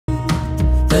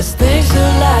There's things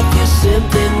in life you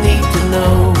simply need to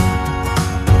know.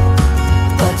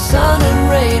 But sun and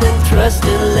rain and trust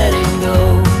in letting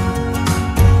go.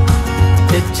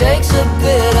 It takes a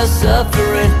bit of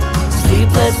suffering,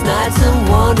 sleepless nights and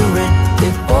wandering,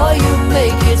 before you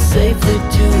make it safely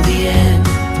to the end,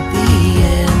 the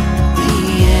end,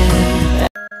 the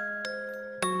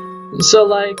end. So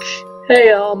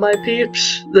hey all my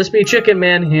peeps, this be Chicken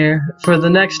Man here for the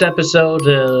next episode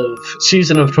of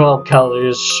Season of 12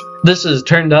 Colors. This has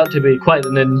turned out to be quite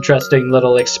an interesting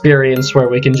little experience where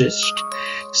we can just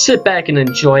sit back and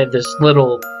enjoy this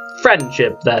little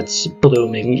friendship that's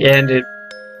blooming, and it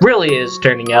really is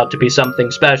turning out to be something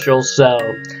special, so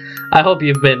I hope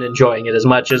you've been enjoying it as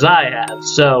much as I have.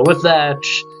 So with that,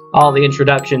 all the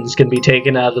introductions can be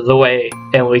taken out of the way,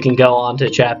 and we can go on to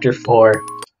Chapter 4.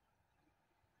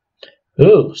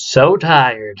 Ooh, so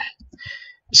tired.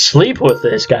 Sleep with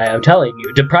this guy, I'm telling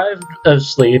you. Deprived of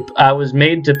sleep, I was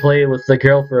made to play with the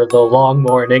girl for the long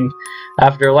morning.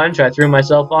 After lunch, I threw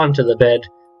myself onto the bed,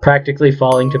 practically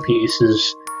falling to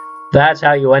pieces. That's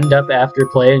how you end up after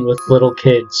playing with little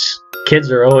kids.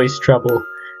 Kids are always trouble,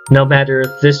 no matter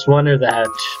if this one or that.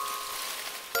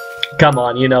 Come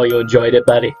on, you know you enjoyed it,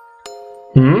 buddy.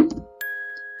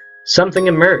 Something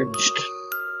emerged.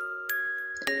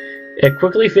 It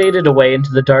quickly faded away into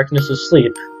the darkness of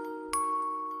sleep.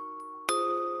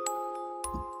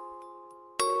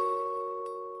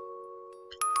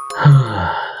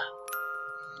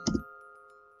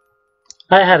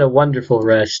 I had a wonderful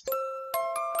rest.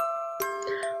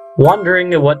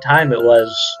 Wondering at what time it was.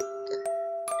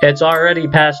 It's already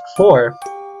past 4.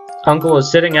 Uncle is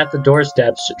sitting at the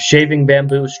doorsteps, shaving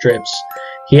bamboo strips.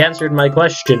 He answered my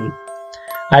question.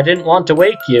 I didn't want to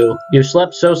wake you. You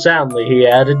slept so soundly, he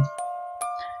added.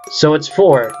 So it's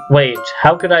 4. Wait,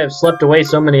 how could I have slept away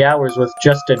so many hours with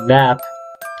just a nap?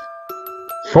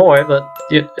 4, but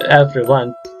after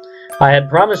lunch. I had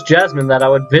promised Jasmine that I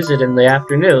would visit in the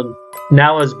afternoon.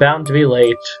 Now I was bound to be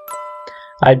late.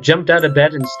 I jumped out of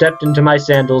bed and stepped into my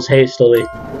sandals hastily.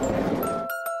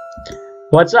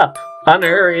 What's up?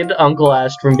 Unhurried, Uncle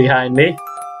asked from behind me.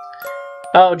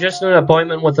 Oh, just an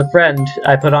appointment with a friend.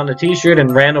 I put on a t-shirt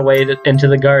and ran away into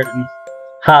the garden.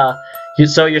 Ha,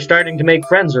 so you're starting to make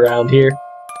friends around here.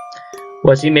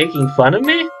 Was he making fun of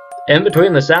me? In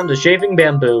between the sound of shaving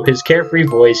bamboo, his carefree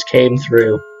voice came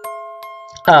through.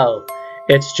 Oh,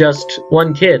 it's just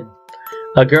one kid.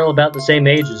 A girl about the same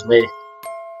age as me.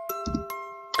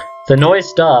 The noise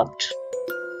stopped.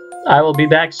 I will be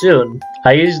back soon.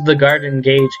 I used the garden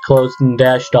gate closed and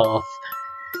dashed off.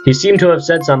 He seemed to have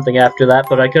said something after that,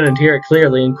 but I couldn't hear it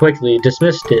clearly and quickly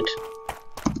dismissed it.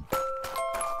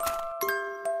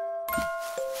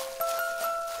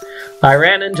 I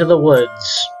ran into the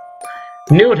woods.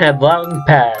 Noon had long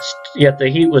passed, yet the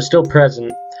heat was still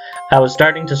present. I was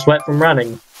starting to sweat from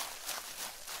running.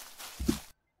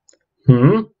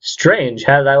 Strange,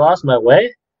 had I lost my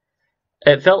way?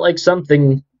 It felt like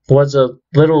something was a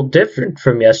little different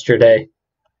from yesterday.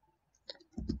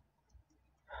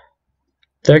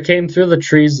 There came through the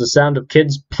trees the sound of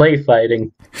kids play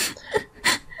fighting.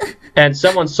 And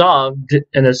someone sobbed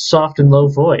in a soft and low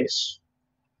voice.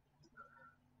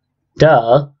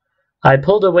 Duh. I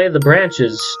pulled away the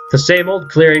branches. The same old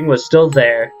clearing was still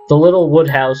there. The little wood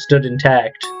house stood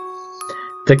intact.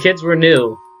 The kids were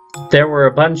new. There were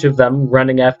a bunch of them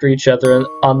running after each other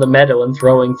on the meadow and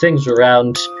throwing things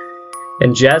around.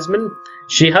 And Jasmine?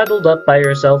 She huddled up by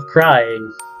herself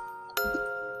crying.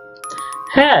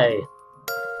 Hey!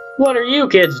 What are you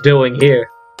kids doing here?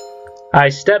 I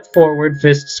stepped forward,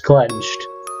 fists clenched.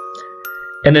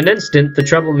 In an instant, the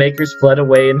troublemakers fled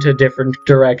away into different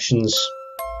directions.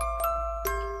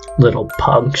 Little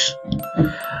punks.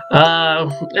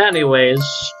 Anyways.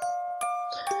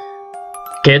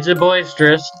 Kids are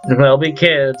boisterous. They'll be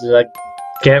kids. I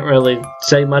can't really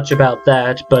say much about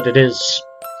that, but it is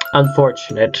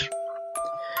unfortunate.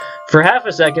 For half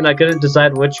a second, I couldn't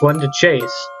decide which one to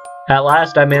chase. At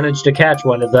last, I managed to catch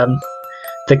one of them.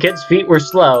 The kid's feet were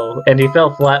slow, and he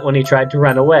fell flat when he tried to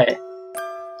run away.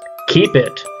 Keep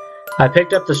it. I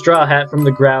picked up the straw hat from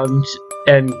the ground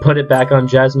and put it back on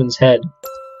Jasmine's head.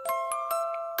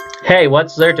 Hey,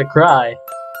 what's there to cry?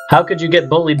 How could you get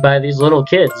bullied by these little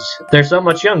kids? They're so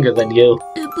much younger than you.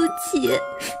 对不起.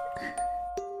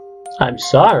 I'm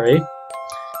sorry.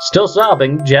 Still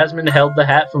sobbing, Jasmine held the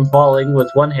hat from falling with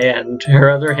one hand. Her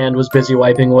other hand was busy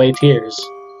wiping away tears.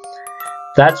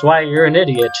 That's why you're an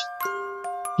idiot.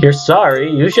 You're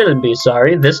sorry? You shouldn't be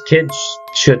sorry. This kid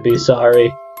should be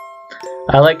sorry.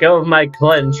 I let go of my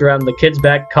clench around the kid's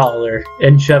back collar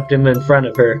and shoved him in front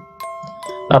of her.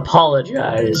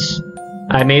 Apologize.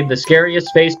 I made the scariest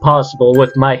face possible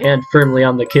with my hand firmly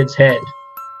on the kid's head.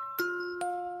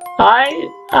 I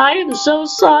am so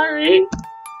sorry.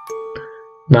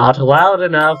 Not loud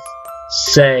enough.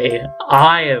 Say,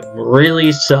 I am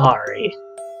really sorry.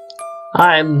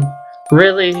 I'm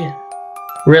really,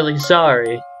 really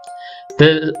sorry.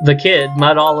 The kid,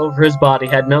 mud all over his body,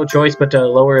 had no choice but to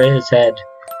lower his head.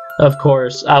 Of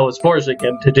course, I was forcing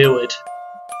him to do it.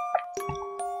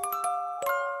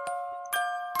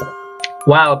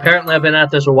 Wow, apparently I've been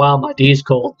at this a while. My D's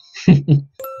cold.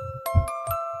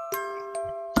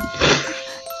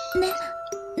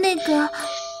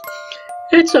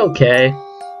 It's okay.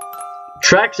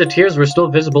 Tracks of tears were still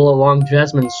visible along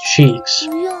Jasmine's cheeks.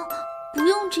 不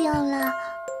用这样啦。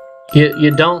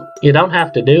 You don't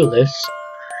have to do this.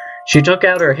 She took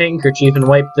out her handkerchief and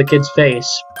wiped the kid's face.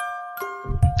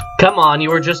 Come on, you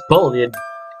were just bullied.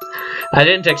 I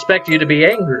didn't expect you to be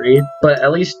angry, but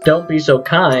at least don't be so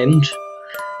kind.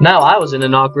 Now I was in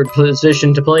an awkward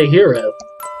position to play hero.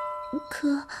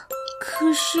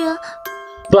 可是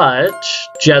But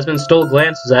Jasmine stole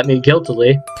glances at me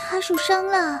guiltily. 他受伤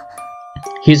了。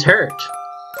 He's hurt.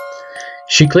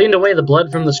 She cleaned away the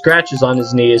blood from the scratches on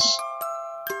his knees.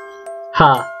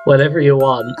 Ha, whatever you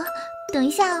want. 等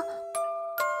一下哦。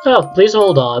 Oh, please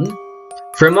hold on.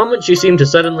 For a moment she seemed to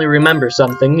suddenly remember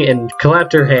something and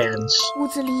clapped her hands. 屋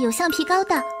子里有橡皮膏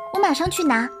的，我马上去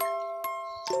拿。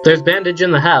 There's bandage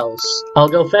in the house. I'll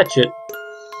go fetch it.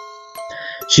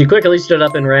 She quickly stood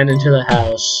up and ran into the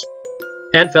house.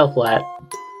 And fell flat.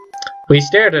 We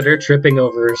stared at her, tripping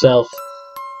over herself.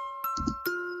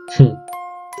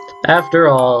 After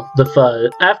all the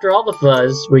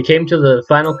fuzz, we came to the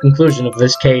final conclusion of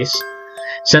this case.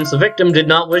 Since the victim did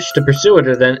not wish to pursue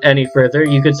it any further,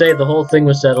 you could say the whole thing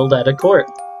was settled at a court.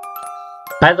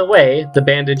 By the way, the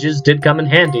bandages did come in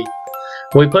handy.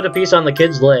 We put a piece on the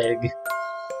kid's leg,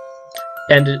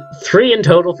 and 3 in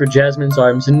total for Jasmine's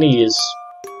arms and knees.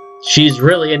 She's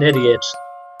really an idiot.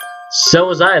 So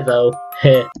was I, though.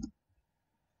 Heh.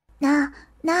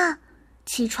 那，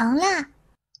起床啦！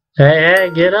 Hey,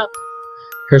 get up.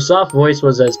 Her soft voice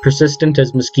was as persistent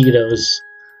as mosquitoes.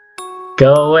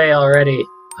 Go away already.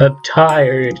 I'm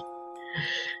tired.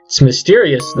 It's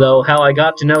mysterious, though, how I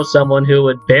got to know someone who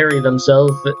would bury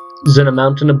themselves in a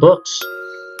mountain of books.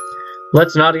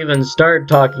 Let's not even start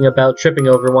talking about tripping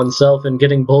over oneself and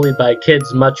getting bullied by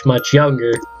kids much, much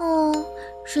younger.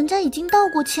 人家已经道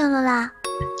过歉了啦。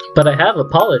 But I have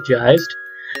apologized.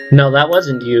 No, that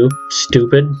wasn't you,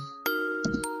 stupid.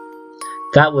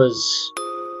 That was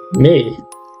me.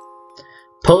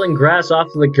 Pulling grass off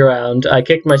the ground, I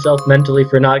kicked myself mentally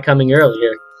for not coming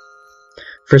earlier.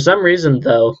 For some reason,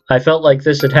 though, I felt like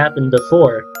this had happened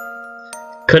before.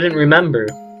 Couldn't remember.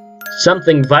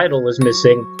 Something vital was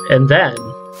missing, and then...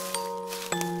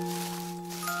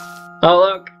 Oh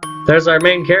look, there's our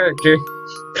main character.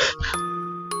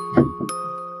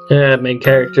 Yeah, main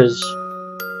characters.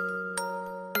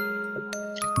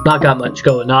 Not got much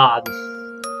going on.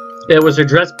 It was her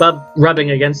dress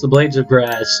rubbing against the blades of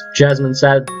grass. Jasmine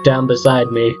sat down beside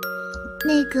me.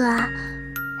 那个啊，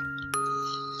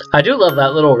 I do love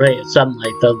that little ray of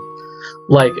sunlight, though.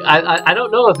 Like, I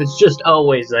don't know if it's just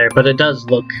always there, but it does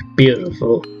look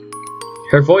beautiful.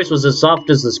 Her voice was as soft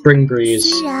as the spring breeze.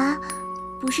 虽然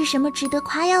不是什么值得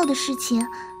夸耀的事情，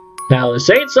 Now, this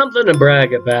ain't something to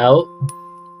brag about,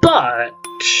 but...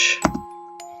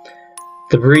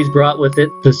 The breeze brought with it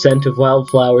the scent of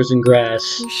wildflowers and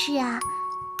grass. 也是啊，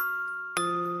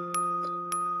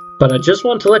 But I just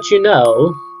want to let you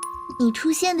know, 你出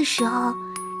现的时候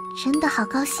真的好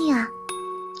高兴啊！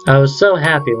 I was so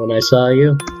happy when I saw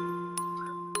you.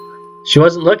 She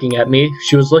wasn't looking at me,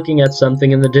 she was looking at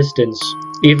something in the distance,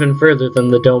 even further than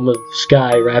the dome of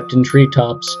sky wrapped in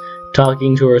treetops,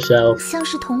 talking to herself. 像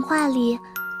是童话里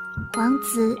王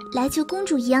子来救公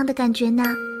主一样的感觉呢。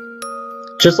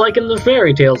 Just like in the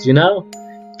fairy tales, you know?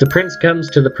 The prince comes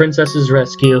to the princess's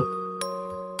rescue.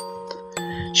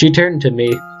 She turned to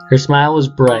me. Her smile was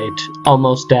bright,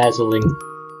 almost dazzling.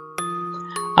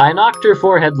 I knocked her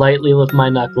forehead lightly with my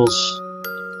knuckles.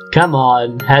 Come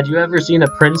on, had you ever seen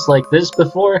a prince like this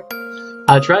before?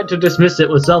 I tried to dismiss it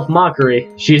with self-mockery.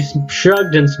 She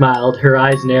shrugged and smiled, her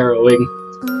eyes narrowing.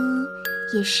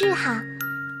 也是哈。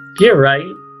 You're right.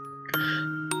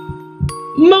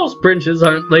 Most princes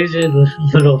aren't lazy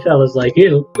little fellas like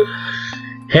you.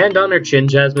 Hand on her chin,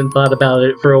 Jasmine thought about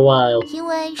it for a while. 因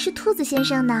为是兔子先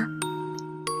生呢。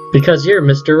 Because you're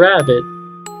Mr. Rabbit.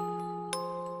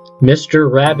 Mr.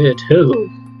 Rabbit who?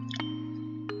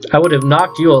 I would have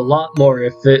knocked you a lot more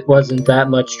if it wasn't that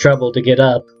much trouble to get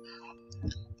up.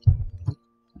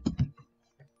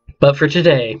 But for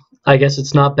today, I guess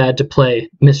it's not bad to play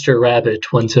Mr.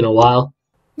 Rabbit once in a while.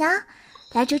 那，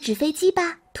来折纸飞机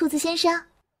吧，兔子先生。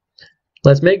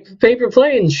Let's make paper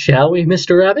planes, shall we,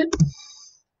 Mr. Rabbit?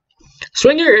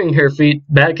 Swinging her feet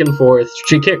back and forth,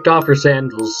 she kicked off her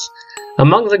sandals.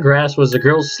 Among the grass was the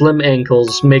girl's slim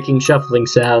ankles, making shuffling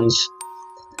sounds.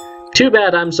 Too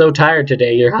bad I'm so tired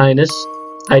today, Your Highness.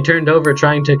 I turned over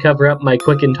trying to cover up my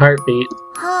quickened heartbeat.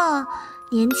 哈，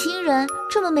年轻人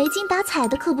这么没精打采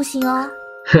的可不行哦。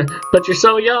But you're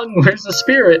so young, where's the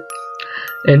spirit?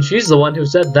 And she's the one who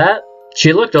said that.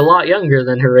 She looked a lot younger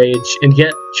than her age, and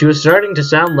yet she was starting to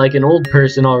sound like an old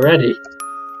person already.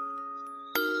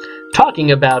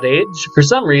 Talking about age, for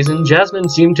some reason, Jasmine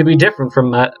seemed to be different from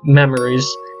my memories.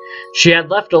 She had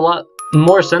left a lot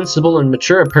more sensible and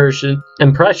mature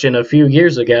impression a few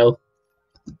years ago.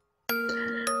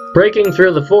 Breaking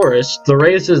through the forest, the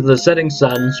rays of the setting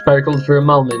sun sparkled for a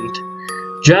moment.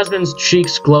 Jasmine's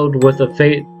cheeks glowed with a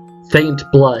faint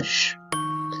blush.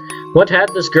 What had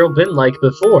this girl been like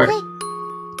before?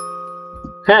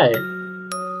 Hey.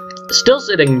 Still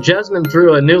sitting, Jasmine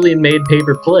threw a newly made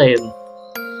paper plane.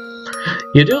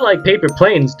 You do like paper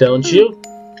planes, don't you?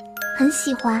 很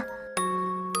喜欢。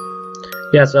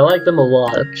 Yes, I like them a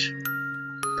lot.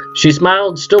 She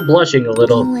smiled, still blushing a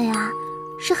little. 因为啊，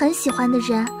是很喜欢的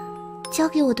人教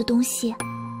给我的东西。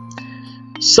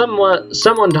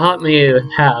 Someone taught me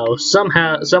how.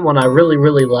 Someone I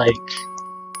really like.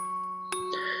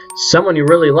 Someone you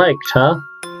really liked, huh?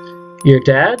 Your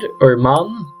dad or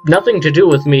mom? Nothing to do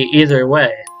with me either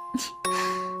way.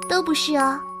 都不是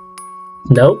哦。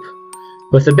 Nope.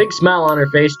 With a big smile on her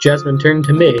face, Jasmine turned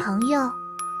to me. 朋友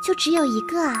就只有一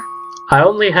个啊。 I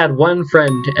only had one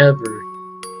friend ever.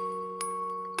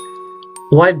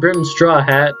 Wide-brimmed straw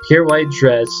hat, pure white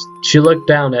dress. She looked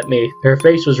down at me. Her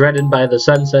face was reddened by the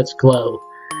sunset's glow.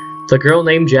 The girl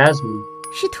named Jasmine.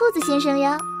 是兔子先生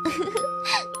呀。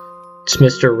 It's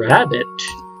Mr. Rabbit.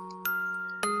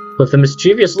 With a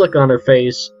mischievous look on her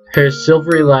face, her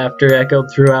silvery laughter echoed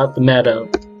throughout the meadow.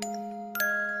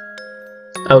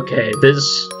 Okay,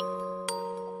 this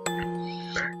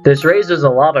raises a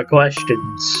lot of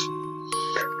questions.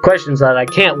 Questions that I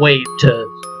can't wait to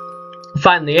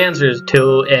find the answers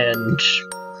to, and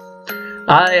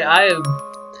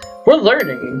we're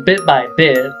learning bit by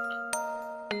bit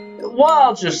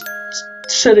while just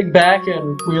sitting back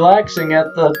and relaxing at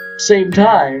the same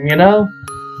time, you know?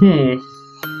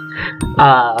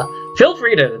 Feel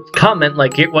free to comment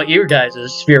like what your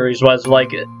guys' theories was.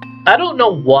 Like, I don't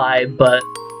know why, but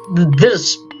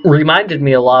this reminded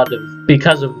me a lot of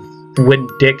because of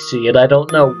Winn-Dixie, and I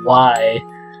don't know why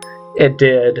it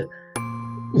did.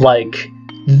 Like,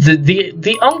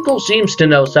 the uncle seems to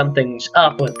know something's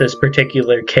up with this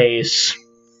particular case.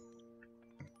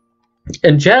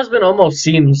 And Jasmine almost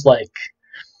seems like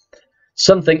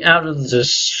something out of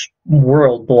this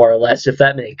world, more or less, if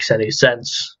that makes any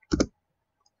sense.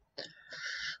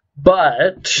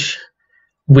 But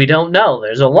we don't know.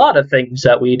 There's a lot of things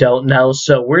that we don't know,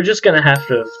 so we're just gonna have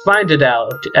to find it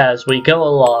out as we go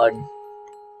along.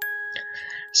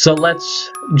 So let's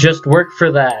just work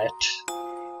for that.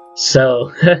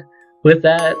 So, with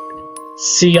that,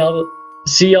 see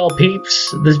y'all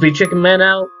peeps. This be Chicken Man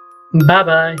out.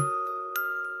 Bye-bye.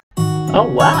 Oh,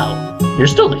 wow. You're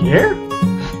still here?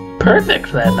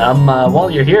 Perfect, then. While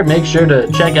you're here, make sure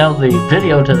to check out the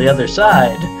video to the other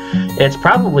side. It's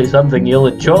probably something you'll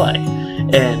enjoy.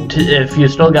 And if you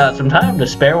still got some time to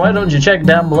spare, why don't you check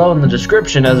down below in the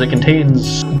description, as it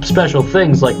contains special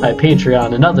things like my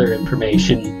Patreon and other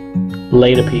information.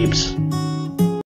 Later, peeps.